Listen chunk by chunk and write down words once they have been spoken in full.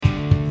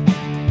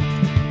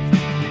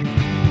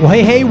Well,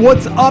 hey,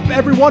 what's up,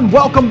 everyone?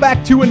 Welcome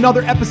back to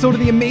another episode of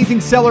the Amazing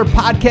Seller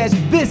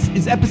Podcast. This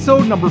is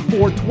episode number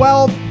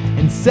 412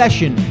 and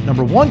session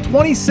number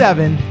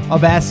 127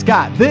 of Ask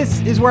Scott.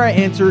 This is where I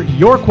answer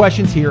your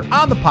questions here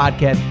on the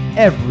podcast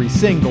every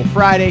single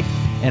Friday,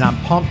 and I'm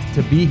pumped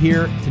to be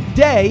here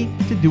today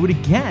to do it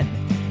again.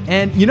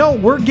 And, you know,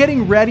 we're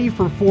getting ready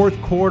for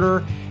fourth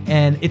quarter,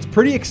 and it's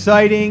pretty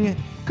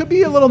exciting. Could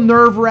be a little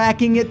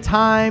nerve-wracking at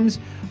times,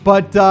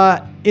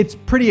 but it's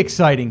pretty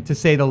exciting to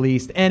say the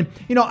least. And,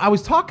 you know, I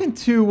was talking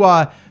to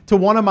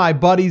one of my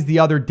buddies the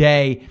other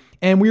day,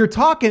 and we were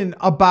talking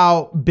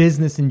about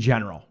business in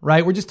general,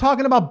 right? We're just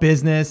talking about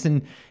business,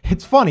 and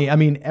it's funny. I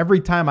mean,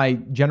 every time I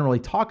generally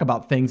talk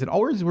about things, it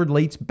always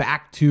relates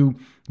back to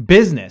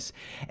business.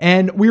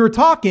 And we were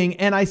talking,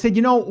 and I said,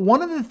 you know,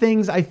 one of the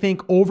things I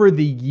think over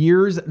the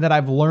years that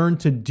I've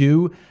learned to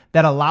do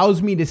that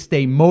allows me to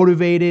stay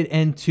motivated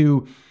and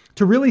to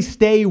really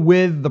stay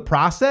with the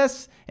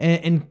process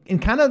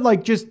and kind of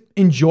like just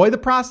enjoy the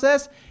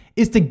process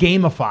is to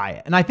gamify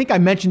it. And I think I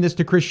mentioned this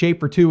to Chris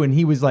Schaefer too, and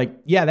he was like,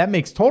 yeah, that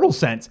makes total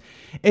sense.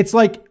 It's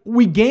like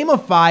we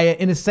gamify it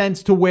in a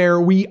sense to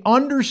where we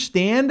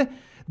understand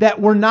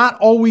that we're not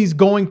always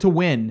going to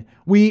win.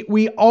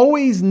 We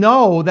always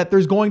know that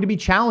there's going to be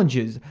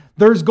challenges.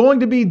 There's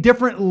going to be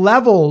different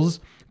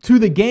levels to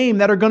the game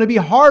that are going to be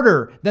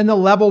harder than the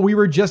level we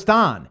were just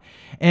on.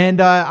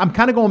 And I'm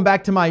kind of going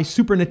back to my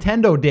Super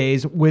Nintendo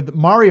days with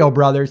Mario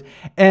Brothers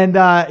and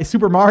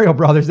Super Mario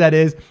Brothers, that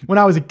is, when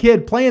I was a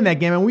kid playing that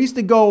game. And we used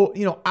to go,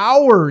 you know,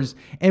 hours,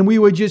 and we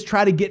would just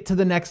try to get to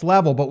the next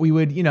level. But we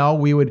would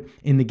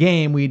in the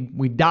game,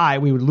 we'd die,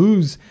 we would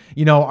lose,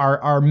 you know,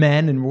 our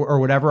men or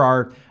whatever,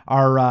 our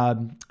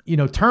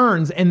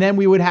turns, and then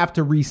we would have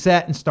to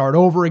reset and start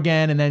over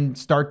again and then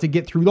start to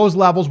get through those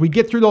levels. We'd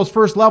get through those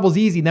first levels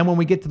easy. And then when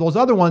we get to those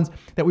other ones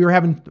that we were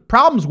having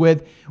problems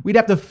with, we'd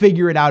have to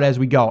figure it out as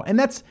we go. And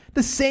that's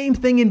the same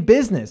thing in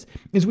business,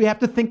 is we have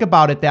to think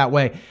about it that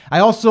way. I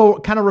also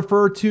kind of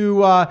refer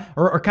to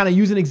or kind of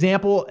use an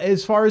example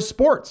as far as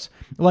sports.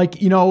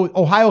 Like, you know,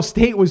 Ohio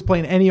State was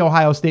playing. Any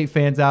Ohio State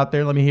fans out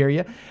there, let me hear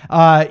you.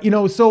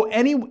 So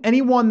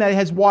anyone that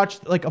has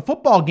watched like a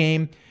football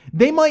game,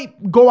 they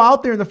might go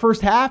out there in the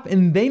first half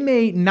and they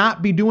may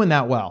not be doing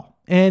that well.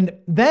 And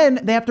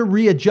then they have to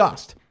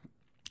readjust.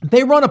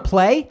 They run a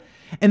play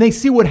and they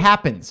see what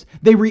happens.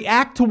 They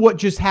react to what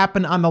just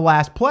happened on the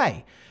last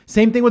play.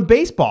 Same thing with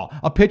baseball.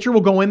 A pitcher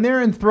will go in there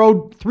and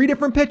throw 3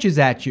 different pitches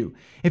at you.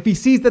 If he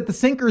sees that the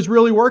sinker is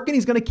really working,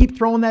 he's going to keep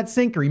throwing that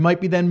sinker. He might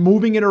be then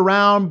moving it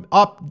around,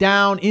 up,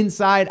 down,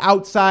 inside,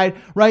 outside,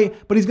 right?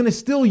 But he's going to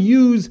still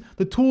use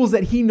the tools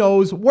that he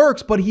knows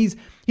works, but he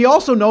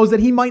also knows that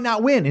he might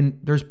not win. And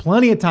there's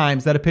plenty of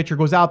times that a pitcher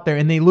goes out there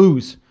and they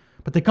lose,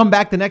 but they come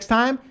back the next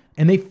time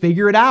and they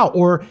figure it out,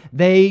 or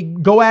they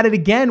go at it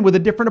again with a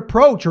different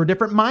approach or a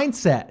different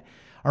mindset.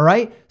 All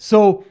right.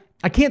 So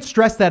I can't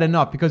stress that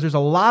enough, because there's a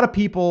lot of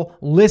people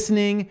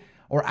listening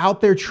or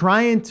out there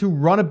trying to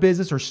run a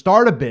business or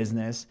start a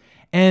business,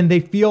 and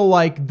they feel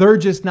like they're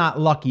just not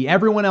lucky.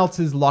 Everyone else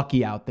is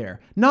lucky out there.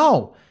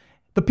 No,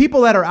 the people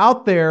that are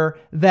out there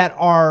that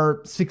are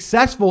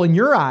successful in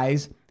your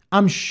eyes,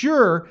 I'm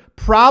sure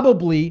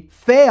probably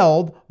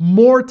failed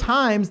more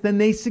times than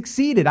they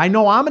succeeded. I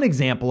know I'm an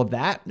example of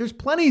that. There's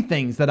plenty of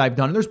things that I've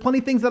done, and there's plenty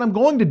of things that I'm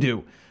going to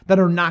do that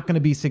are not going to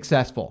be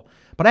successful.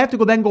 But I have to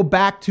go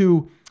back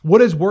to what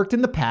has worked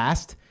in the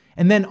past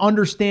and then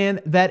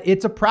understand that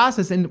it's a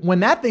process. And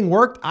when that thing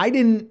worked, I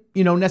didn't,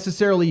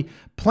 necessarily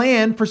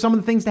plan for some of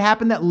the things to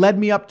happen that led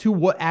me up to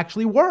what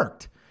actually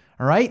worked.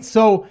 All right.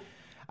 So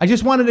I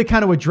just wanted to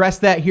kind of address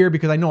that here,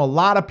 because I know a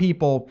lot of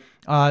people,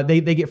 they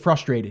get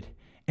frustrated,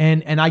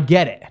 and I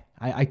get it.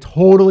 I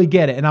totally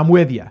get it. And I'm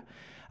with you.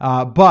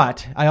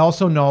 But I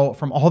also know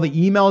from all the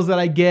emails that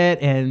I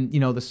get and,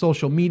 the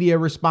social media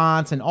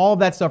response and all of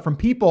that stuff from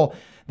people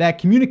that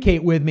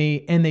communicate with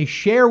me and they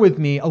share with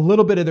me a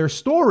little bit of their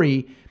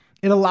story,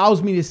 it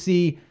allows me to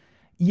see,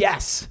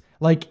 yes,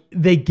 like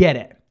they get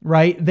it,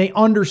 right? They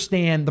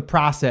understand the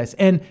process.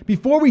 And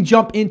before we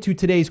jump into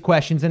today's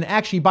questions, and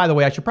actually, by the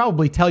way, I should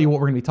probably tell you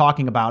what we're going to be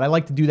talking about. I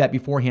like to do that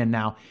beforehand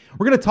now.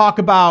 We're going to talk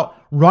about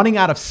running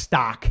out of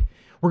stock.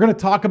 We're going to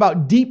talk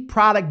about deep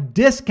product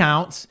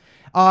discounts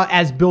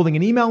as building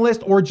an email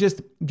list or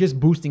just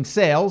boosting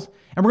sales.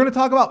 And we're going to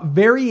talk about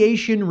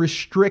variation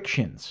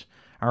restrictions.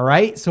 All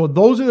right. So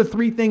those are the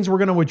 3 things we're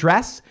going to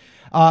address.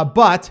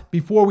 But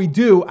before we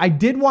do, I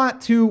did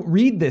want to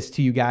read this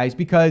to you guys,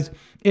 because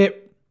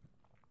it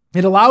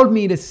allowed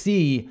me to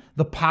see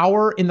the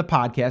power in the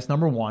podcast,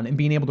 number one, and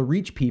being able to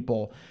reach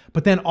people,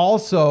 but then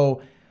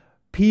also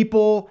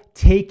people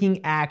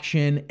taking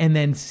action and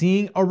then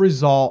seeing a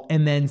result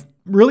and then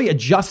really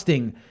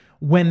adjusting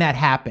when that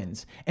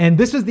happens. And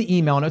this is the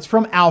email, and it's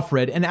from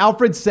Alfred. And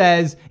Alfred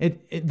says,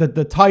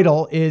 the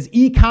title is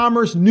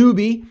E-commerce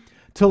Newbie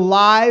to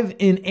Live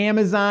in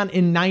Amazon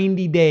in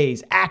 90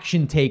 Days,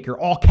 Action Taker,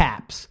 all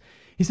caps.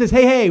 He says,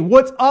 hey,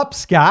 what's up,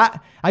 Scott?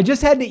 I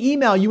just had to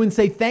email you and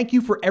say thank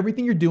you for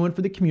everything you're doing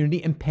for the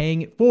community and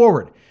paying it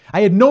forward.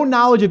 I had no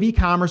knowledge of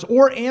e-commerce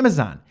or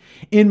Amazon.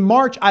 In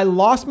March, I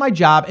lost my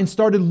job and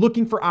started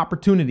looking for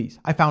opportunities.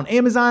 I found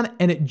Amazon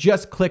and it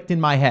just clicked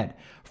in my head.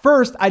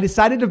 First, I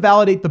decided to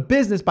validate the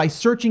business by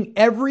searching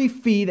every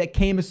fee that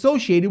came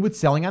associated with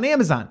selling on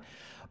Amazon.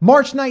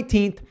 March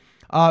 19th,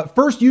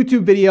 first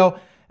YouTube video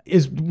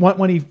is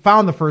when he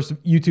found the first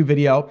YouTube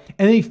video,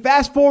 and then he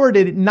fast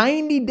forwarded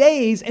 90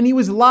 days and he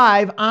was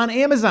live on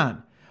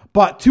Amazon.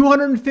 Bought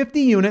 250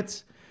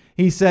 units.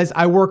 He says,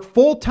 he worked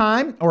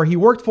full-time,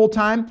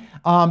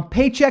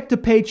 paycheck to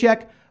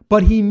paycheck,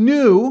 but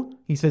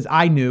he says,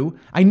 I knew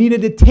I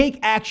needed to take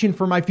action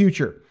for my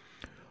future.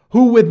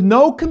 Who with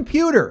no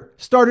computer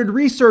started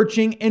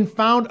researching and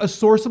found a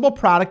sourceable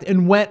product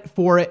and went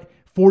for it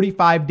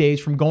 45 days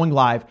from going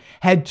live,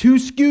 had 2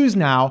 SKUs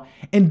now,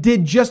 and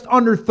did just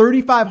under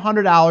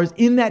 $3,500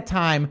 in that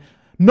time.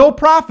 No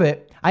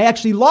profit. I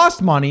actually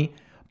lost money,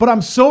 but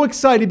I'm so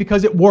excited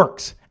because it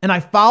works. And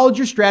I followed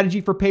your strategy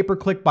for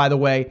pay-per-click, by the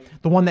way,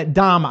 the one that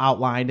Dom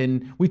outlined.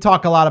 And we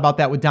talk a lot about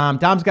that with Dom.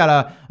 Dom's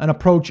got an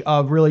approach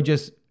of really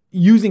just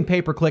using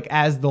pay-per-click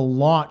as the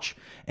launch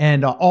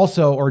and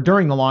also, or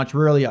during the launch,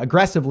 really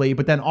aggressively,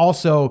 but then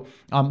also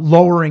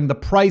lowering the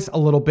price a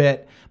little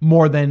bit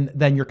more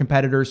than your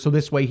competitors. So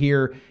this way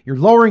here, you're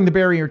lowering the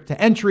barrier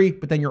to entry,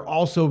 but then you're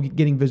also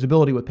getting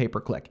visibility with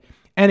pay-per-click.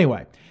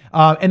 Anyway,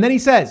 and then he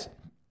says,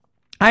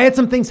 I had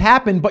some things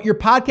happen, but your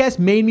podcast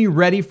made me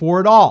ready for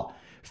it all.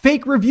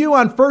 Fake review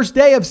on first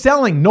day of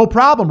selling, no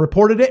problem.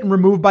 Reported it and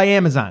removed by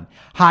Amazon.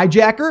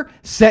 Hijacker,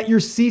 set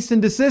your cease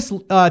and desist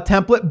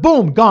template,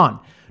 boom, gone.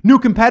 New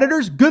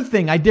competitors, good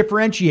thing I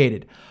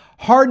differentiated.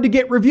 Hard to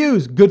get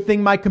reviews, good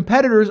thing my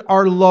competitors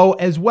are low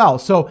as well.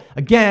 So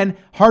again,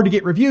 hard to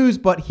get reviews,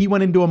 but he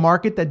went into a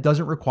market that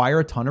doesn't require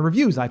a ton of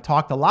reviews. I've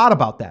talked a lot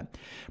about that.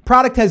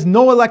 Product has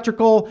no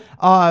electrical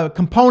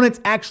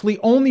components, actually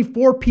only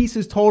 4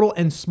 pieces total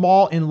and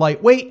small and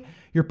lightweight.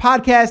 Your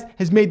podcast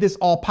has made this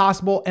all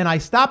possible, and I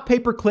stopped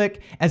pay-per-click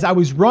as I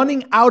was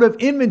running out of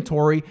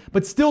inventory,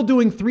 but still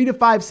doing 3 to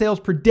 5 sales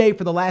per day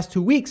for the last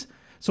 2 weeks.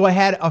 So I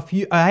had a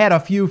few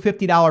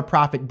 $50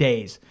 profit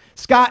days.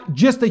 Scott,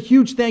 just a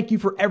huge thank you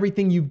for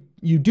everything you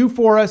do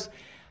for us.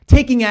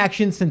 Taking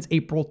action since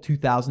April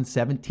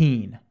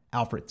 2017,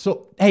 Alfred.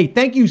 So, hey,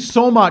 thank you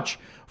so much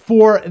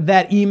for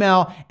that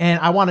email.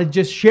 And I want to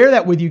just share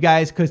that with you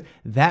guys because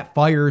that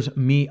fires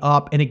me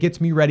up and it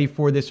gets me ready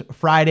for this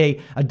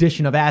Friday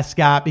edition of Ask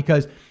Scott,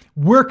 because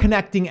we're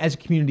connecting as a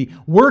community.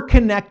 We're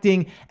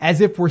connecting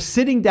as if we're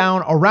sitting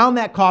down around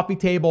that coffee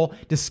table,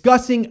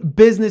 discussing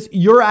business,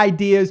 your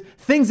ideas,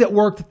 things that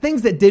worked,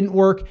 things that didn't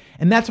work.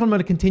 And that's what I'm going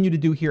to continue to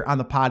do here on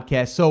the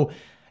podcast. So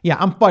yeah,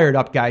 I'm fired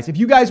up, guys. If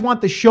you guys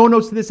want the show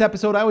notes to this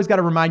episode, I always got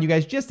to remind you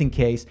guys, just in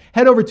case,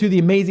 head over to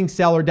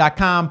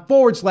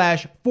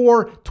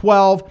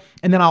theamazingseller.com/412.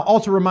 And then I'll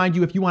also remind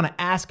you, if you want to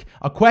ask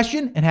a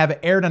question and have it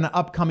aired on an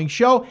upcoming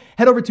show,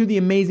 head over to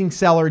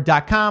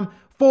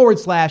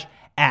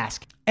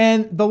theamazingseller.com/ask.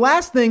 And the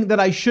last thing that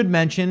I should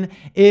mention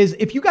is,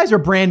 if you guys are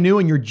brand new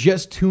and you're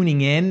just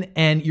tuning in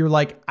and you're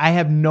like, I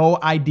have no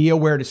idea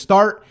where to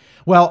start.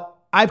 Well,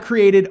 I've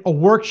created a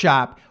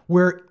workshop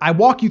where I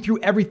walk you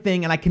through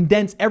everything and I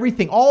condense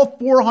everything, all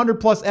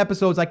 400 plus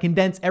episodes. I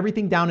condense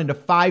everything down into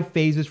 5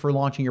 phases for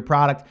launching your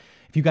product.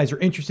 If you guys are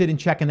interested in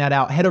checking that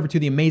out, head over to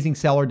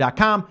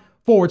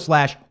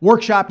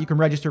theamazingseller.com/workshop. You can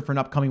register for an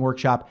upcoming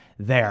workshop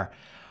there.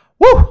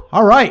 Woo!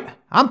 All right.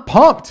 I'm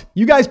pumped.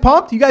 You guys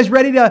pumped? You guys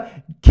ready to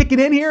kick it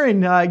in here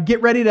and get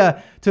ready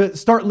to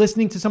start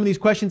listening to some of these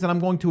questions, and I'm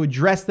going to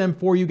address them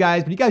for you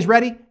guys. But you guys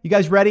ready? You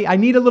guys ready? I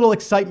need a little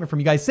excitement from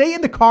you guys. Say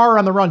in the car or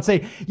on the run,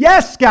 say,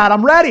 yes, Scott,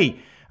 I'm ready.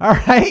 All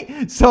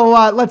right. So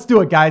let's do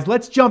it, guys.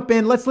 Let's jump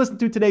in. Let's listen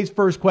to today's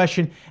first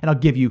question, and I'll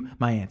give you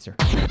my answer.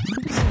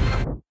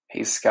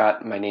 Hey,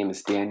 Scott. My name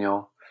is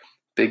Daniel.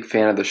 Big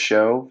fan of the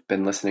show.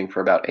 Been listening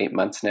for about 8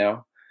 months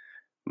now.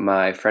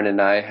 My friend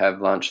and I have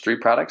launched 3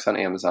 products on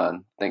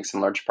Amazon, thanks in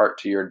large part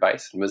to your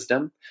advice and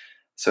wisdom.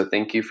 So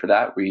thank you for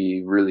that.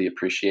 We really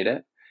appreciate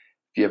it.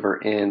 If you're ever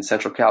in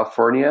Central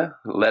California,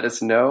 let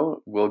us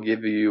know. We'll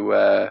give you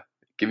a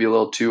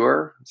little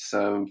tour,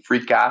 some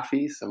free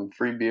coffee, some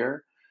free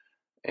beer,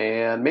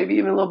 and maybe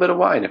even a little bit of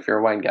wine if you're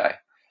a wine guy.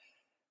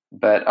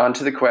 But on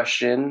to the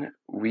question.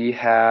 We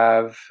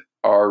have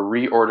our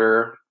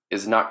reorder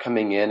is not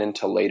coming in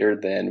until later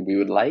than we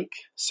would like.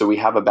 So we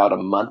have about a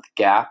month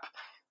gap.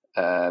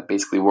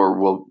 Basically,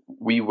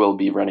 we will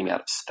be running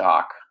out of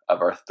stock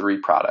of our 3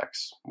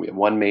 products. We have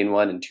 1 main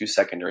one and 2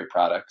 secondary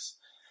products.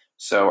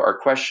 So our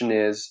question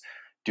is,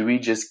 do we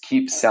just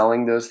keep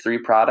selling those 3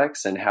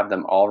 products and have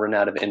them all run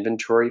out of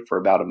inventory for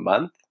about a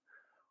month?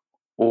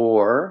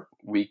 Or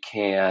we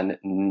can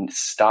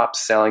stop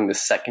selling the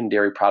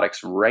secondary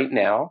products right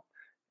now,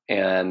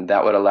 and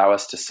that would allow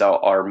us to sell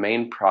our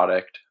main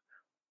product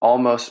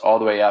almost all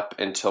the way up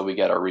until we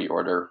get our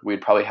reorder.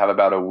 We'd probably have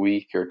about a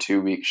week or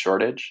 2 week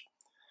shortage.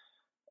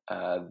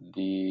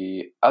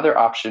 The other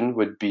option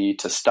would be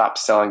to stop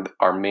selling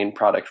our main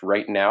product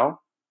right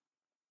now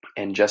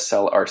and just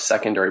sell our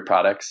secondary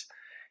products.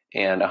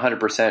 And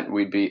 100%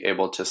 we'd be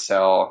able to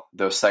sell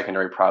those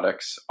secondary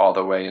products all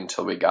the way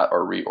until we got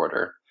our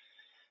reorder.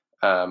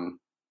 A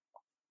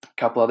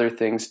couple other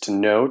things to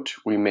note: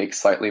 we make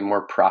slightly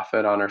more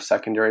profit on our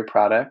secondary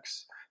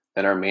products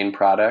than our main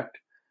product.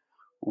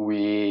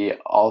 We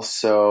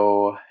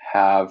also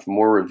have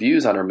more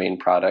reviews on our main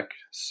product.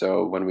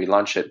 So when we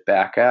launch it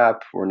back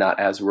up, we're not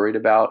as worried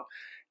about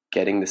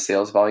getting the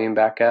sales volume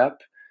back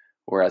up.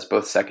 Whereas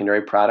both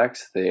secondary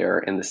products, they're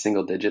in the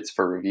single digits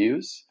for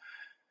reviews.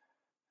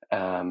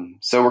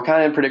 So we're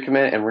kind of in a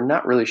predicament and we're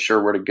not really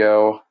sure where to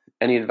go.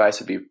 Any advice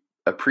would be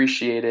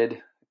appreciated.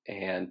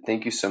 And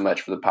thank you so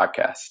much for the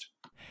podcast.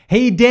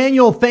 Hey,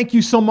 Daniel, thank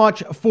you so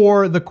much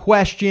for the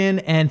question.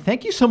 And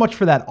thank you so much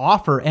for that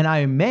offer. And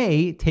I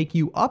may take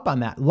you up on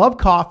that. Love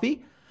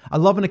coffee. I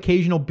love an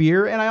occasional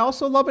beer. And I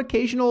also love an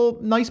occasional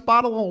nice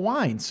bottle of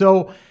wine.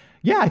 So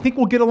yeah, I think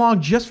we'll get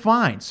along just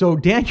fine. So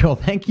Daniel,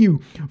 thank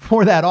you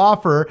for that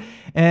offer.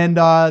 And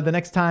the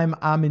next time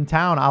I'm in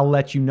town, I'll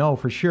let you know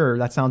for sure.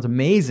 That sounds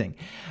amazing.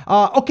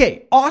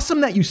 Okay,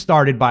 awesome that you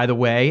started, by the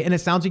way. And it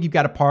sounds like you've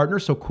got a partner,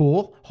 so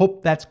cool.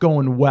 Hope that's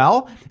going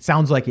well.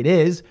 Sounds like it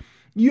is.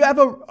 You have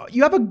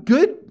a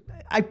good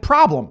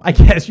problem, I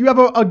guess. You have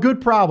a good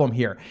problem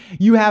here.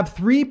 You have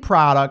 3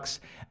 products,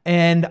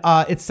 and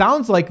it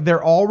sounds like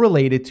they're all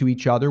related to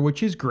each other,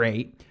 which is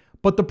great.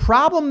 But the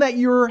problem that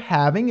you're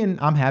having, and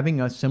I'm having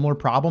a similar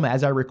problem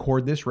as I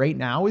record this right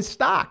now, is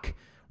stock,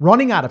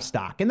 running out of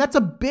stock. And that's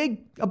a big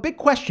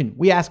question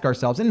we ask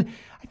ourselves. And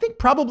I think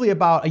probably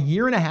about a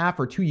year and a half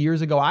or 2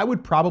 years ago, I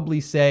would probably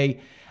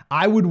say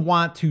I would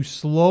want to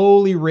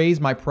slowly raise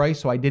my price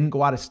so I didn't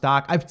go out of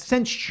stock. I've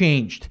since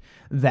changed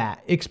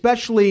that,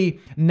 especially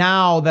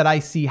now that I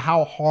see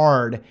how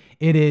hard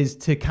it is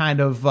to kind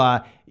of,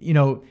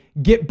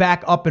 get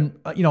back up and,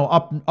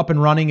 up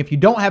and running. If you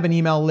don't have an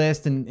email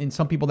list, and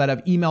some people that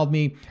have emailed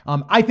me,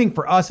 I think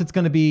for us, it's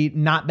going to be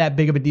not that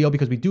big of a deal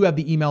because we do have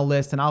the email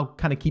list, and I'll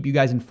kind of keep you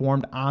guys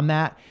informed on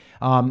that.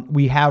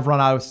 We have run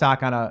out of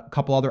stock on a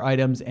couple other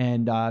items,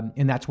 and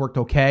that's worked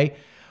okay.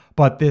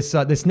 But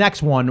this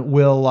next one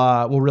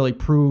will really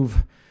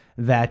prove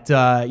that,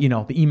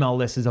 the email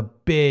list is a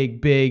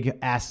big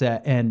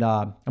asset, and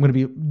I'm going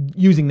to be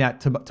using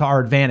that to our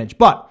advantage.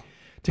 But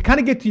to kind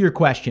of get to your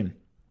question,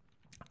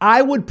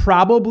 I would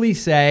probably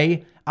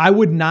say I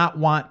would not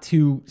want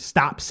to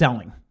stop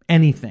selling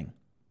anything,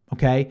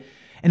 okay?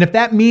 And if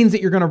that means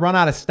that you're going to run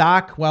out of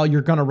stock, well,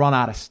 you're going to run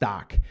out of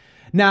stock.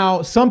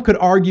 Now, some could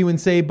argue and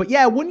say, but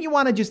yeah, wouldn't you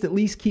want to just at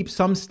least keep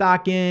some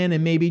stock in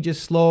and maybe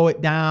just slow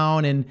it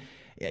down? And,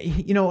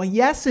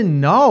 yes and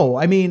no.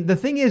 I mean, the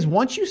thing is,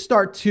 once you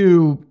start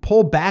to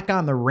pull back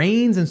on the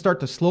reins and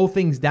start to slow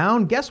things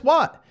down, guess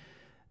what?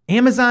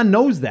 Amazon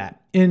knows that.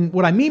 And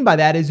what I mean by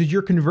that is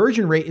your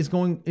conversion rate is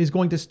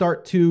going to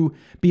start to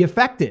be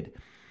affected.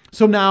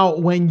 So now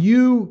when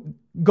you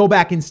go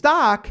back in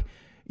stock,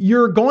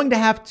 you're going to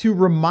have to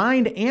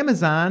remind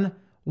Amazon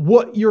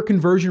what your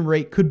conversion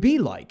rate could be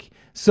like.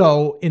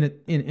 So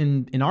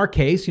in our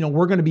case,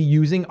 we're going to be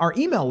using our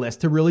email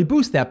list to really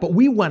boost that. But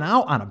we went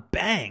out on a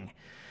bang.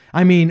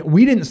 I mean,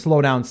 we didn't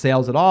slow down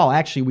sales at all.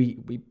 Actually,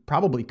 we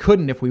probably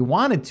couldn't if we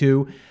wanted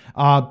to.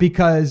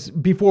 Because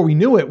before we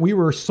knew it, we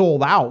were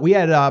sold out. We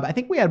had, I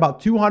think we had about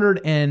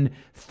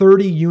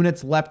 230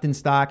 units left in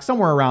stock,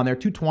 somewhere around there,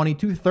 220,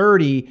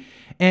 230.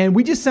 And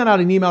we just sent out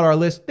an email to our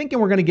list thinking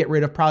we're going to get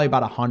rid of probably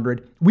about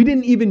 100. We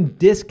didn't even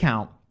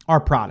discount our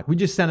product. We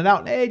just sent it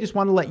out. Hey, just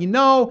want to let you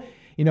know,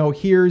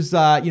 here's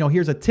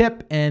a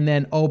tip. And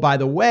then, oh, by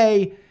the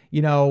way,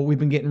 we've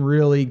been getting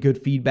really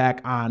good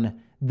feedback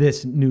on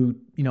this new,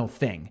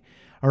 thing.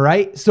 All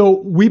right. So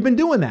we've been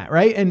doing that,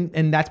 right?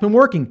 And that's been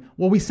working.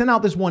 Well, we sent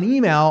out this one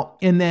email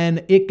and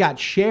then it got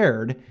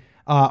shared.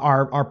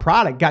 Our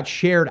product got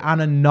shared on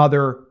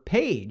another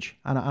page,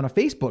 on a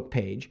Facebook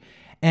page,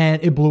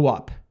 and it blew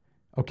up.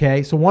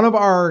 Okay. So one of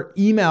our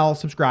email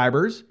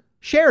subscribers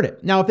shared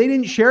it. Now, if they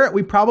didn't share it,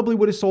 we probably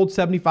would have sold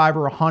 75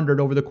 or 100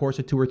 over the course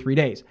of 2 or 3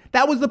 days.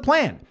 That was the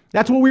plan.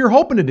 That's what we were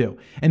hoping to do.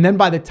 And then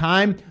by the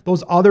time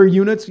those other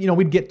units,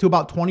 we'd get to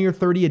about 20 or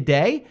 30 a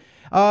day.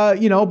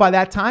 By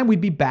that time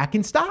we'd be back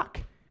in stock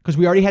because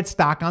we already had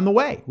stock on the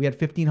way. We had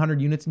 1,500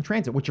 units in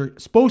transit, which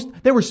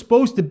they were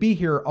supposed to be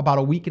here about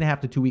a week and a half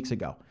to 2 weeks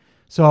ago.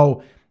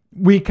 So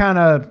we kind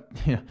of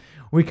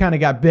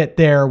got bit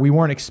there. We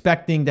weren't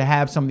expecting to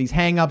have some of these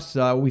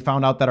hangups. We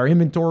found out that our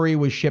inventory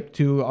was shipped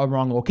to a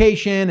wrong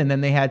location, and then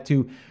they had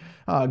to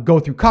go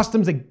through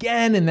customs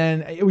again, and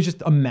then it was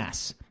just a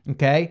mess.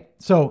 Okay.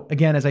 So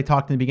again, as I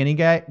talked in the beginning,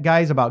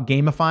 guys, about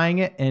gamifying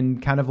it and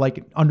kind of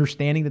like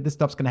understanding that this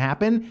stuff's going to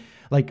happen,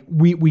 like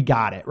we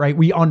got it, right?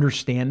 We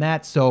understand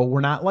that. So we're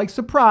not like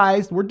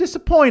surprised. We're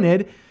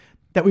disappointed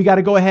that we got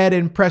to go ahead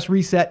and press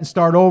reset and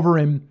start over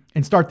and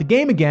start the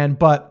game again.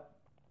 But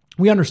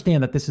we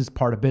understand that this is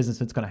part of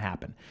business. It's going to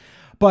happen.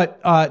 But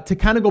to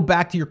kind of go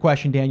back to your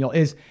question, Daniel,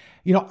 is,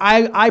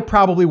 I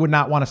probably would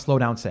not want to slow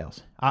down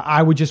sales.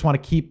 I would just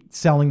want to keep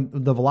selling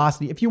the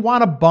velocity. If you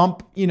want to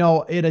bump, it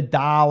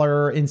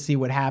 $1 and see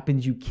what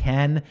happens, you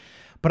can.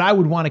 but I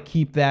would want to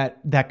keep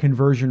that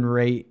conversion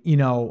rate,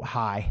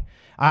 high.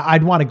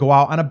 I'd want to go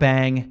out on a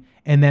bang.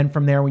 And then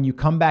from there, when you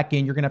come back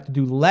in, you're going to have to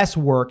do less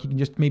work. You can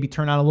just maybe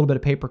turn on a little bit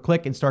of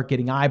pay-per-click and start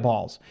getting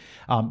eyeballs.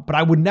 But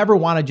I would never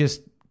want to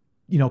just,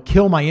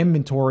 kill my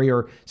inventory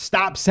or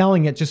stop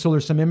selling it just so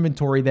there's some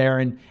inventory there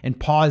and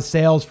pause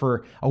sales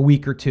for a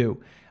week or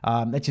two.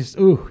 That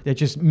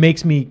just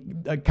makes me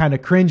kind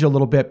of cringe a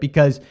little bit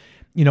because,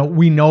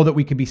 we know that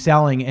we could be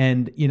selling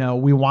and,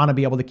 we want to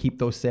be able to keep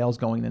those sales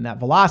going and that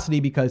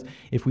velocity, because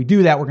if we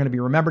do that, we're going to be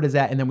remembered as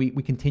that. And then we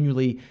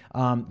continually,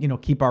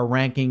 keep our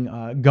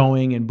ranking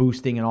going and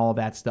boosting and all of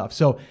that stuff.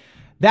 So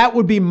that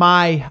would be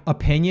my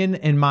opinion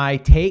and my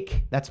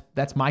take.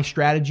 That's my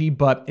strategy,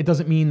 but it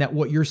doesn't mean that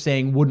what you're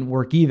saying wouldn't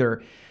work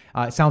either.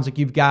 It sounds like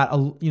you've got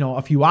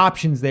a few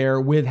options there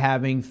with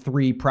having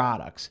 3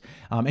 products,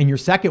 and your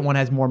second one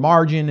has more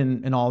margin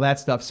and all that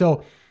stuff.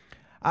 So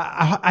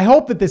I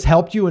hope that this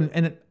helped you.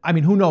 And I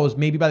mean, who knows,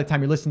 maybe by the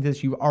time you're listening to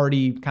this, you've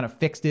already kind of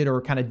fixed it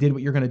or kind of did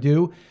what you're going to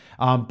do.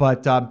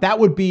 But that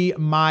would be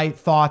my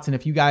thoughts. And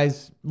if you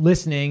guys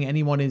listening,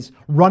 anyone is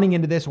running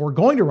into this or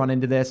going to run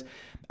into this,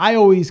 I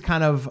always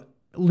kind of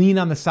lean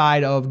on the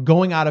side of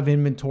going out of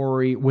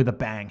inventory with a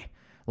bang,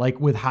 like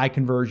with high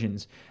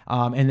conversions.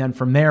 And then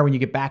from there, when you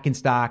get back in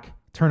stock,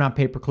 turn on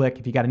pay-per-click.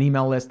 If you got an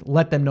email list,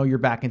 let them know you're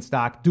back in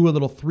stock, do a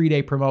little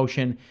 3-day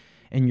promotion,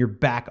 and you're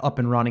back up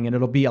and running. And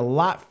it'll be a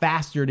lot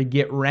faster to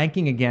get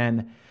ranking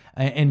again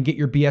and get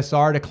your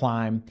BSR to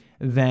climb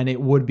than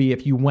it would be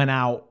if you went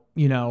out,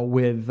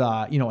 with,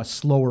 a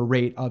slower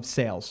rate of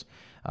sales.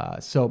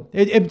 So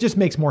it just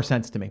makes more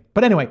sense to me.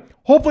 But anyway,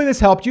 hopefully this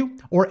helped you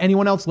or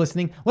anyone else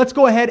listening. Let's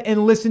go ahead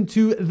and listen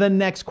to the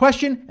next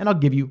question and I'll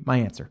give you my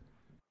answer.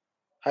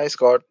 Hi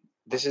Scott,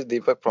 this is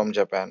Deepak from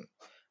Japan.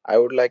 I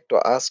would like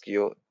to ask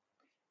you,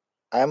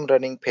 I'm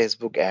running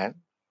Facebook ad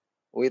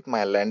with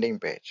my landing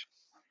page.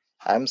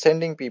 I'm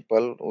sending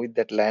people with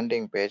that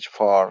landing page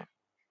for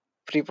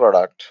free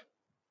product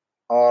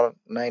or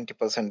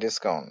 90%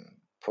 discount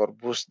for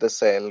boost the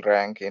sale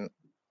rank in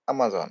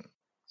Amazon.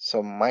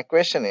 So my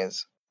question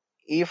is,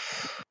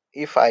 if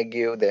I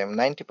give them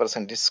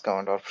 90%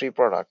 discount or free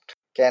product,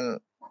 can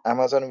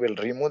Amazon will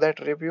remove that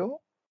review?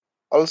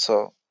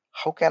 Also,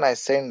 how can I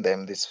send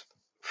them this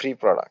free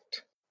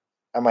product?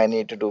 Am I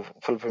need to do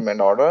fulfillment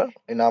order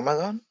in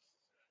Amazon?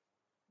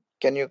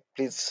 Can you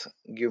please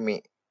give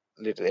me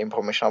little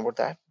information about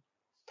that?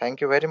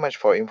 Thank you very much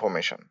for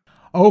information.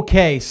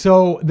 Okay,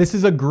 so this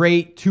is a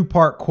great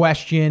 2-part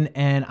question,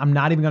 and I'm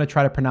not even going to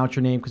try to pronounce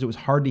your name because it was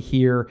hard to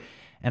hear,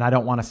 and I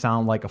don't want to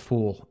sound like a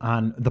fool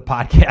on the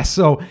podcast.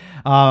 So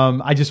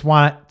I just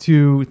want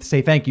to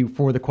say thank you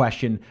for the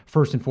question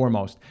first and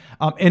foremost.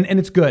 And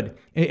it's good.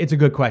 It's a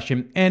good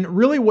question. And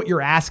really what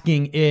you're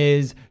asking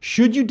is,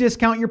 should you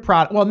discount your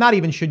product? Well, not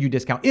even should you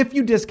discount. If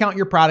you discount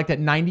your product at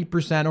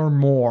 90% or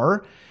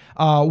more,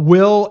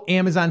 will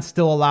Amazon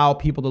still allow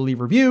people to leave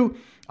review?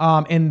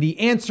 And the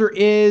answer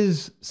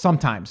is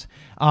sometimes,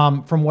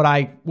 from what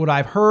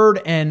I've heard.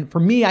 And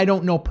for me, I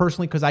don't know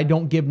personally because I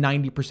don't give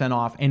 90%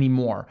 off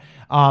anymore.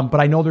 But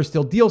I know there's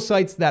still deal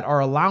sites that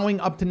are allowing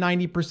up to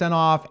 90%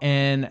 off.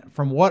 And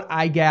from what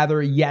I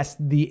gather, yes,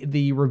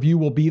 the review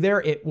will be there.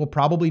 It will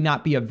probably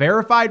not be a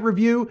verified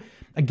review.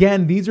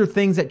 Again, these are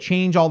things that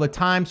change all the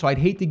time. So I'd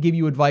hate to give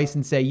you advice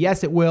and say,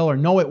 yes, it will, or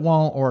no, it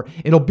won't, or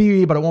it'll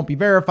be, but it won't be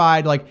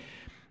verified. Like,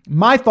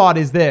 my thought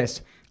is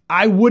this: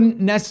 I wouldn't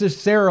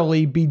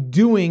necessarily be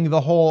doing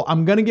the whole,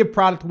 I'm going to give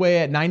product away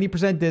at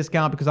 90%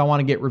 discount because I want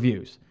to get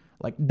reviews.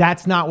 Like,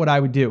 that's not what I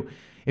would do.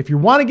 If you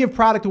want to give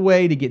product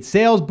away to get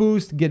sales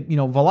boost, get,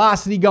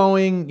 velocity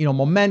going,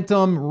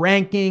 momentum,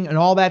 ranking, and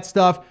all that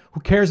stuff,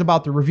 who cares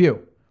about the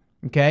review?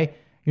 Okay.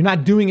 You're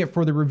not doing it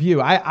for the review.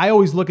 I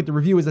always look at the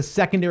review as a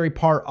secondary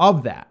part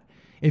of that.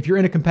 If you're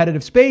in a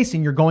competitive space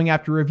and you're going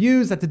after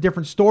reviews, that's a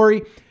different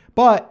story.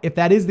 But if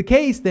that is the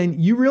case, then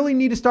you really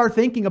need to start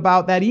thinking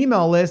about that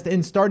email list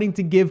and starting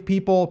to give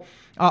people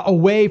a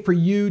way for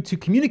you to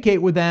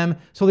communicate with them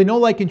so they know,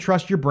 like, and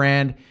trust your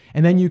brand.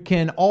 And then you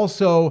can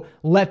also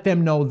let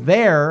them know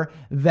there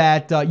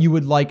that you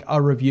would like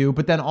a review,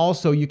 but then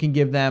also you can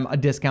give them a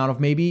discount of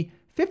maybe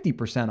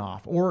 50%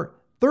 off or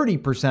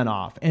 30%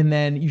 off. And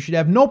then you should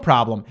have no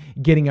problem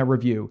getting a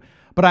review.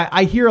 But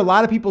I hear a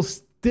lot of people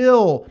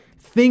still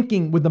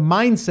thinking with the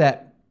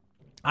mindset,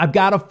 I've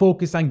got to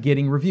focus on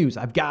getting reviews.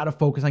 I've got to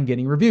focus on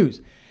getting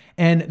reviews.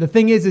 And the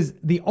thing is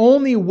the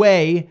only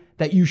way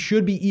that you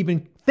should be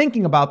even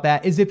thinking about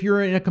that is if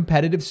you're in a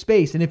competitive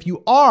space. And if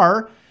you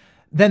are,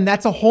 then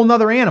that's a whole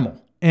nother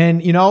animal.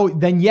 And,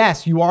 then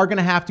yes, you are going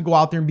to have to go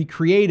out there and be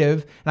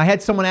creative. And I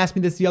had someone ask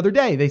me this the other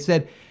day. They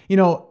said,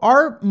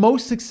 our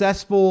most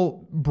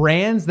successful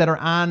brands that are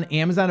on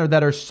Amazon or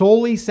that are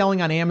solely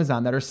selling on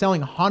Amazon, that are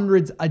selling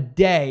hundreds a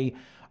day,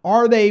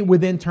 are they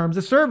within terms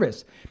of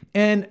service?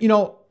 And,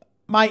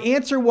 my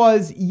answer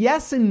was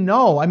yes and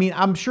no. I mean,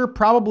 I'm sure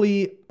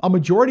probably a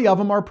majority of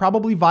them are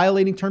probably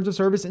violating terms of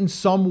service in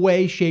some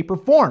way, shape, or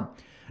form.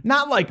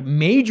 Not like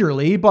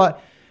majorly,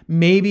 but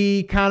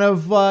maybe kind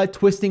of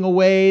twisting a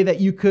way that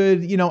you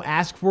could,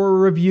 ask for a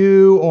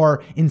review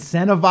or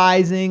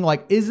incentivizing.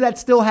 Like, is that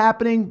still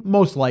happening?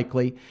 Most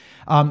likely.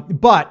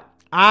 But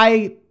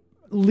I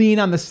lean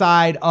on the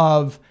side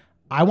of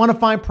I want to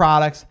find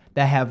products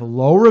that have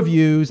low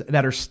reviews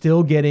that are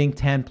still getting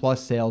 10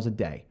 plus sales a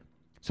day.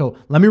 So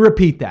let me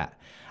repeat that.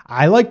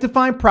 I like to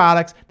find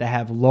products that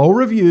have low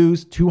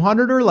reviews,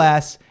 200 or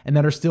less, and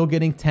that are still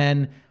getting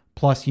 10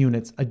 plus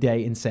units a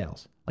day in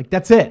sales. Like,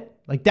 that's it.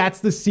 Like, that's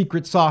the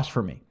secret sauce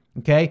for me.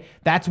 Okay.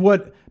 That's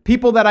what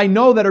people that I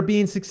know that are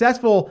being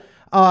successful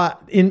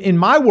in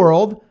my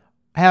world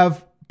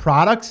have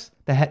products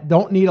that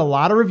don't need a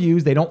lot of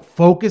reviews. They don't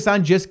focus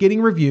on just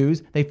getting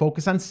reviews. They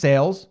focus on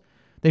sales.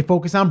 They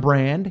focus on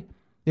brand.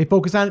 They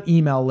focus on an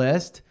email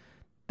list.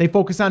 They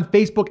focus on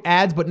Facebook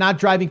ads, but not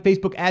driving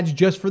Facebook ads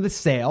just for the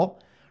sale,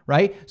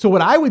 right? So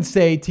what I would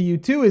say to you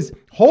too is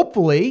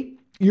hopefully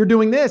you're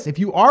doing this. If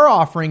you are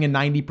offering a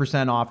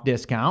 90% off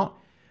discount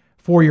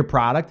for your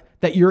product,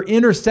 that you're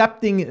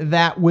intercepting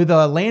that with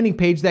a landing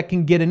page that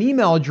can get an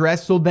email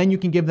address. So then you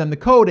can give them the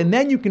code and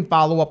then you can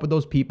follow up with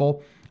those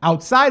people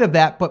outside of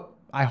that. But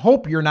I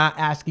hope you're not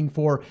asking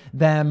for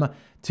them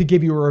to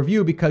give you a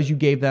review because you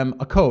gave them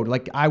a code.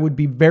 Like, I would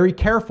be very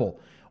careful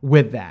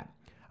with that.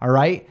 All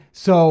right.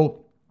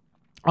 So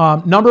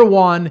number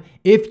one,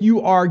 if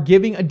you are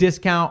giving a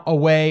discount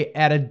away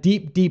at a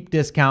deep, deep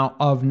discount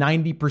of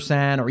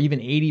 90% or even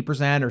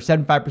 80% or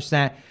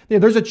 75%,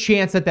 there's a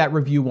chance that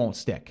review won't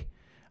stick.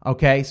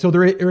 Okay. So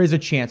there is a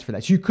chance for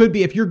that. So you could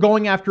be, if you're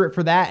going after it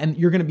for that, and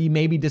you're going to be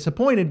maybe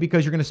disappointed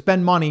because you're going to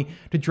spend money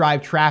to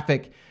drive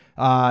traffic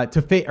from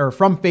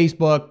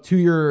Facebook to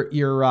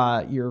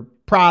your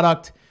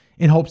product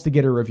in hopes to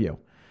get a review.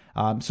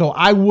 So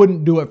I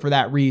wouldn't do it for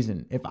that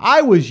reason. If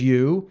I was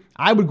you,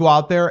 I would go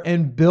out there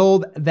and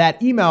build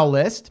that email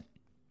list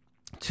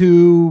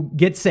to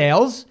get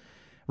sales,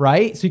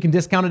 right? So you can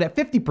discount it at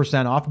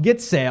 50% off,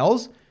 get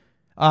sales,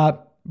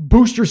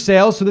 boost your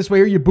sales. So this way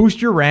here you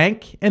boost your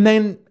rank, and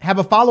then have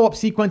a follow-up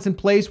sequence in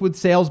place with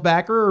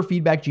SalesBacker or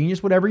Feedback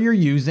Genius, whatever you're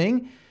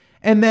using,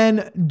 and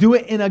then do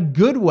it in a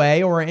good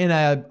way or in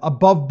a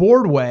above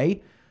board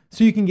way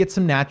so you can get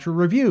some natural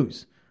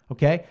reviews.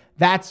 Okay.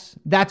 That's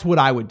what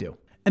I would do.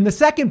 And the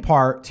second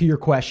part to your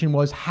question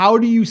was, how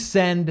do you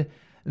send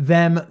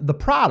them the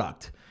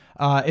product?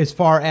 As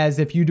far as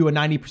if you do a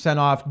 90%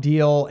 off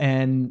deal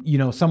and,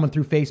 someone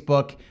through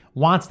Facebook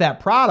wants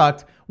that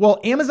product, well,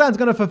 Amazon's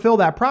going to fulfill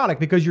that product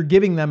because you're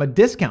giving them a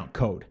discount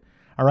code.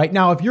 All right.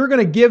 Now, if you're going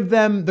to give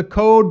them the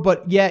code,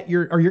 but yet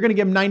you're going to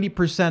give them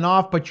 90%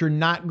 off, but you're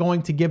not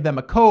going to give them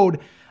a code,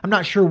 I'm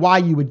not sure why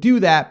you would do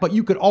that, but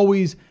you could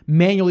always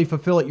manually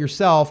fulfill it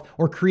yourself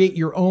or create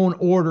your own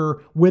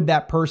order with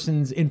that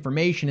person's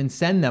information and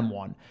send them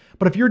one.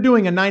 But if you're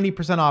doing a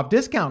 90% off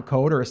discount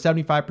code or a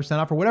 75%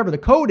 off or whatever the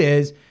code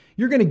is,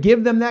 you're going to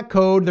give them that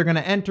code, they're going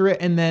to enter it,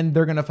 and then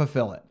they're going to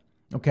fulfill it.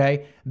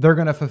 Okay. They're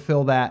going to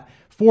fulfill that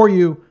for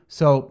you.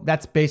 So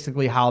that's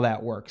basically how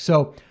that works.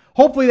 So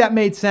hopefully that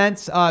made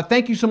sense.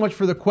 Thank you so much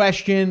for the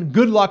question.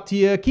 Good luck to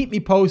you. Keep me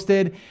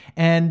posted.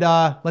 And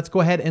let's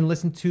go ahead and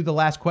listen to the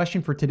last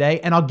question for today,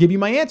 and I'll give you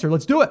my answer.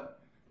 Let's do it.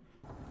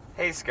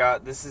 Hey,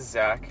 Scott. This is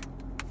Zach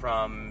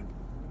from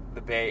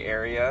the Bay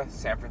Area,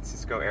 San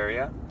Francisco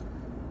area.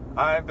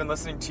 I've been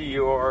listening to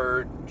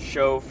your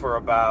show for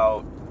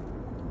about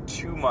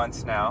 2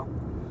 months now.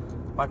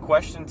 My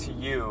question to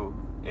you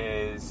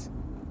is,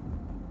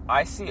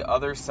 I see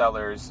other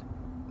sellers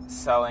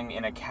selling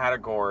in a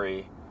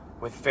category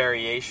with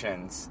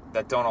variations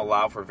that don't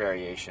allow for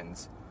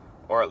variations,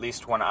 or at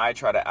least when I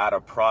try to add a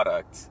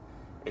product,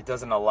 it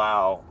doesn't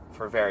allow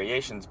for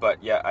variations,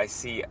 but yet I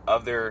see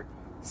other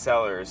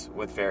sellers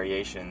with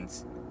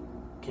variations.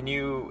 Can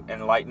you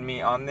enlighten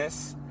me on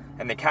this?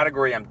 And the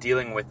category I'm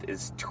dealing with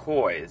is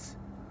toys,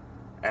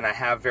 and I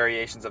have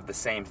variations of the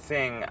same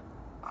thing.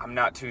 I'm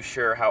not too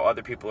sure how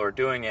other people are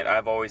doing it.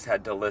 I've always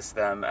had to list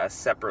them as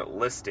separate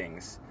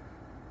listings.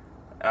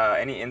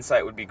 Any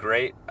insight would be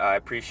great. I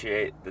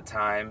appreciate the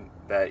time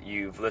that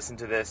you've listened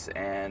to this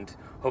and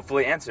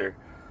hopefully answer.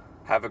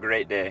 Have a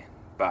great day.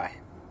 Bye.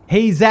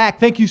 Hey, Zach,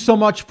 thank you so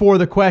much for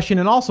the question.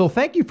 And also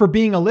thank you for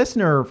being a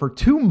listener for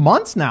 2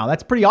 months now.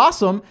 That's pretty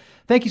awesome.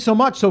 Thank you so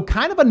much. So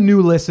kind of a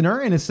new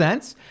listener in a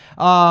sense.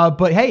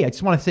 But hey, I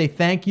just want to say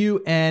thank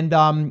you and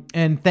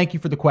thank you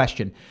for the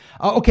question.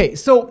 Okay,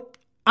 so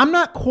I'm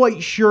not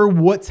quite sure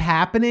what's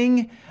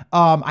happening.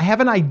 I have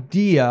an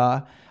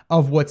idea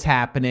of what's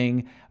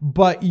happening,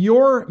 but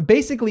you're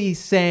basically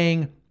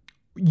saying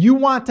you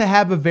want to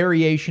have a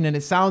variation, and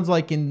it sounds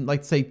like in,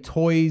 like, say,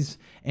 toys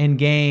and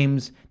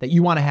games that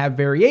you want to have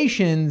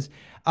variations,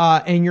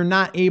 and you're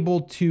not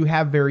able to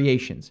have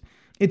variations.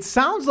 It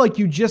sounds like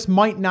you just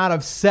might not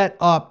have set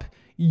up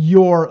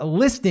your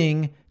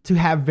listing to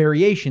have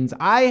variations.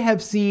 I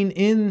have seen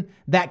in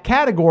that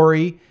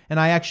category, and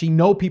I actually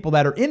know people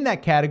that are in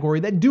that category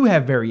that do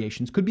have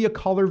variations. Could be a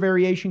color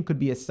variation, could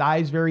be a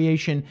size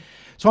variation.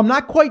 So I'm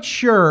not quite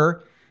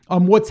sure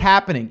what's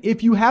happening.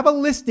 If you have a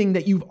listing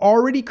that you've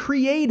already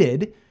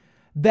created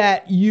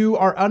that you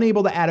are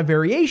unable to add a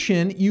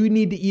variation, you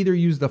need to either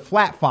use the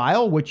flat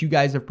file, which you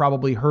guys have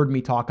probably heard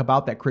me talk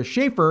about, that Chris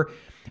Schaefer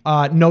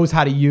knows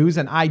how to use,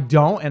 and I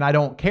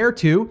don't care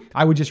to.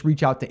 I would just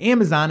reach out to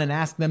Amazon and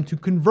ask them to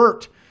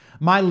convert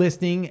my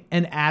listing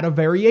and add a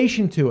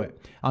variation to it.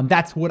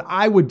 That's what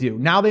I would do.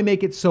 Now they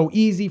make it so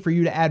easy for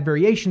you to add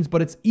variations,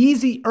 but it's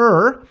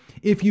easier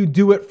if you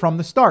do it from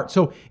the start.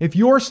 So if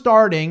you're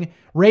starting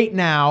right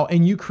now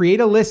and you create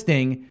a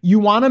listing, you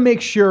want to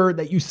make sure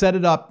that you set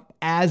it up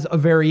as a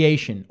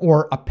variation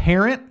or a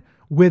parent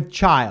with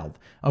child,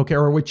 okay,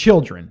 or with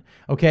children.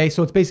 Okay,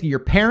 so it's basically your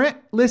parent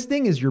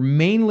listing is your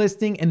main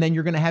listing, and then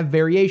you're going to have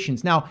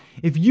variations. Now,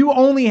 if you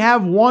only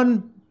have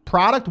one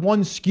product,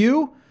 one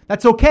SKU,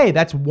 that's okay.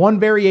 That's one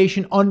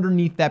variation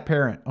underneath that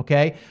parent,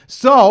 okay?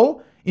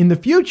 So in the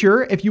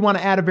future, if you want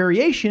to add a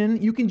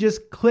variation, you can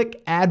just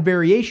click add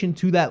variation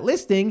to that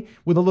listing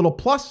with a little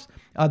plus.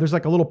 There's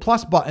like a little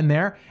plus button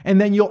there, and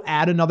then you'll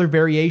add another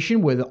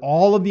variation with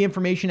all of the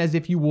information as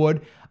if you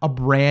would a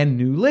brand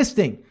new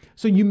listing.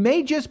 So you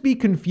may just be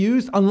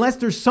confused unless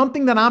there's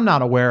something that I'm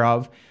not aware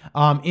of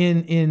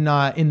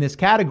in this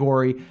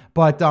category.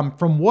 But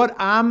from what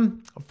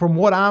I'm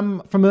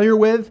familiar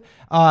with,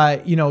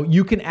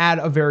 you can add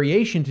a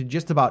variation to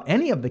just about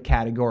any of the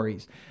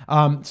categories.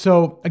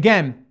 So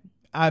again,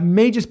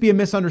 may just be a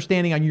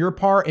misunderstanding on your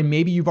part, and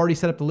maybe you've already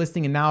set up the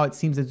listing and now it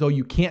seems as though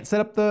you can't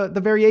set up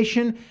the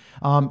variation.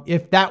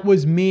 If that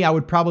was me, I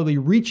would probably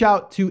reach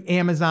out to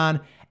Amazon,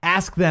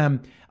 ask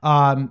them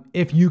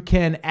if you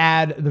can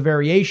add the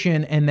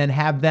variation, and then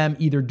have them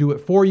either do it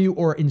for you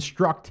or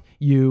instruct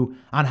you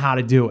on how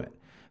to do it.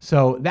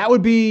 So that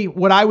would be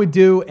what I would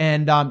do.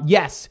 And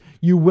yes,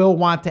 you will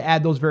want to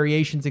add those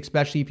variations,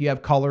 especially if you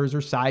have colors or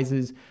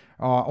sizes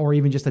or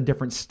even just a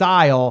different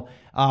style.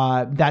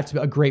 That's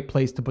a great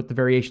place to put the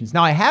variations.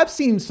 Now, I have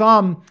seen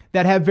some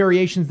that have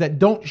variations that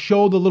don't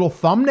show the little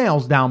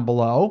thumbnails down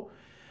below.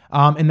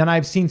 And then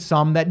I've seen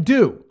some that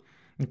do.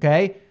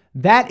 Okay.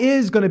 That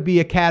is going to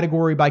be a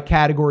category by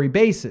category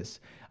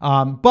basis.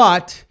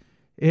 But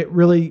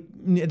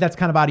that's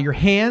kind of out of your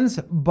hands.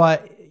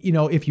 But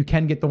if you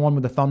can get the one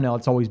with the thumbnail,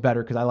 it's always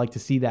better because I like to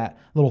see that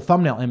little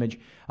thumbnail image.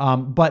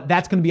 But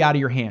that's going to be out of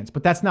your hands.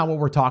 But that's not what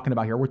we're talking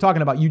about here. We're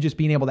talking about you just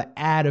being able to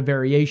add a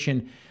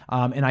variation.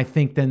 And I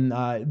think then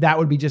that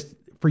would be just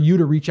for you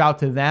to reach out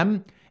to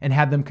them and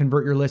have them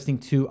convert your listing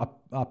to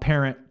a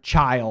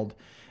parent-child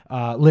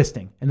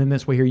listing. And then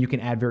this way here, you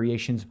can add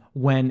variations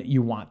when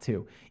you want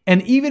to.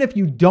 And even if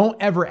you don't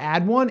ever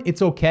add one,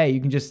 it's okay.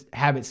 You can just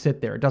have it sit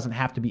there. It doesn't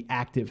have to be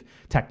active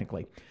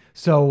technically.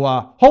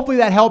 So hopefully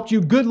that helped you.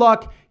 Good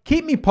luck.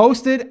 Keep me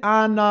posted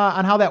on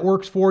how that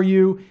works for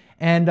you.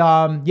 And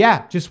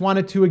just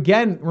wanted to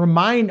again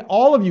remind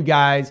all of you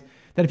guys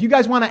that if you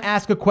guys want to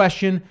ask a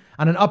question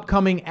on an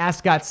upcoming Ask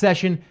Scott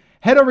session,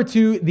 head over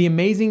to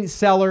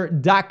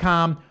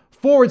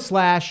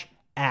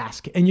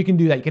theamazingseller.com/ask. And you can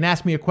do that. You can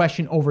ask me a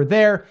question over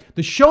there.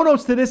 The show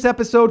notes to this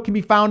episode can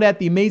be found at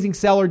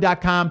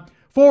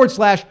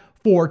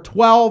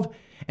theamazingseller.com/412.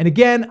 And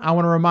again, I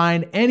want to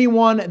remind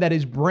anyone that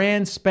is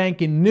brand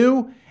spanking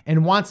new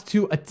and wants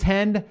to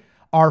attend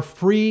our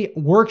free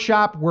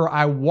workshop where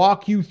I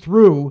walk you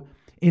through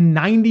in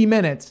 90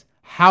 minutes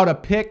how to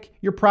pick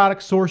your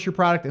product, source your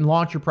product, and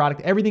launch your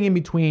product, everything in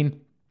between.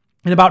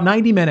 In about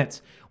 90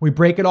 minutes, we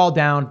break it all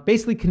down,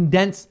 basically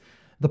condense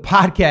the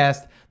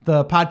podcast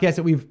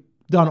that we've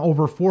done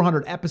over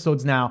 400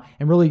 episodes now,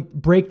 and really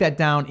break that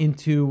down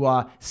into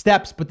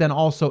steps, but then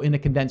also in a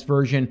condensed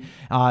version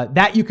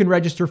that you can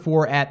register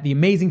for at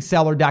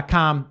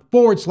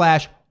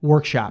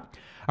theamazingseller.com/workshop.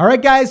 All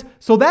right, guys.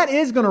 So that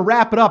is going to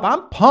wrap it up.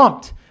 I'm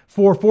pumped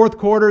for fourth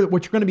quarter,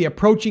 which we're going to be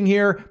approaching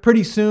here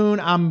pretty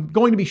soon. I'm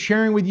going to be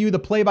sharing with you the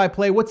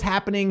play-by-play, what's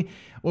happening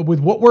with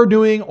what we're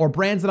doing or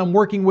brands that I'm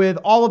working with,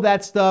 all of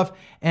that stuff.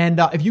 And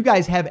if you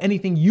guys have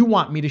anything you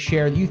want me to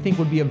share that you think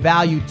would be of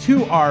value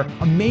to our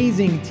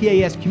amazing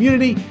TAS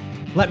community,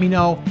 let me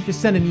know. Just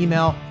send an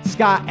email,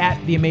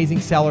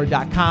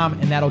 scott@theamazingseller.com,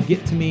 and that'll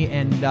get to me,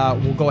 and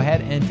we'll go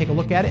ahead and take a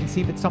look at it and see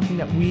if it's something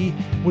that we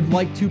would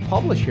like to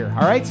publish here.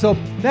 All right, so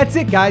that's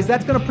it, guys.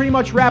 That's going to pretty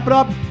much wrap it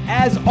up.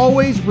 As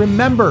always,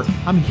 remember,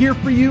 I'm here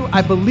for you,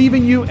 I believe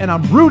in you, and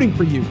I'm rooting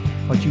for you.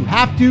 But you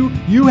have to,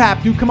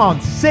 come on,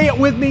 say it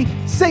with me,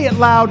 say it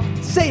loud,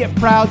 say it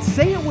proud,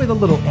 say it with a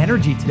little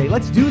energy today.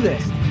 Let's do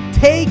this.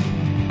 Take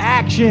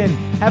action.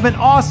 Have an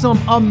awesome,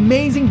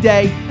 amazing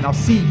day, and I'll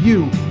see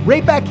you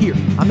right back here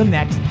on the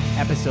next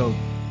episode.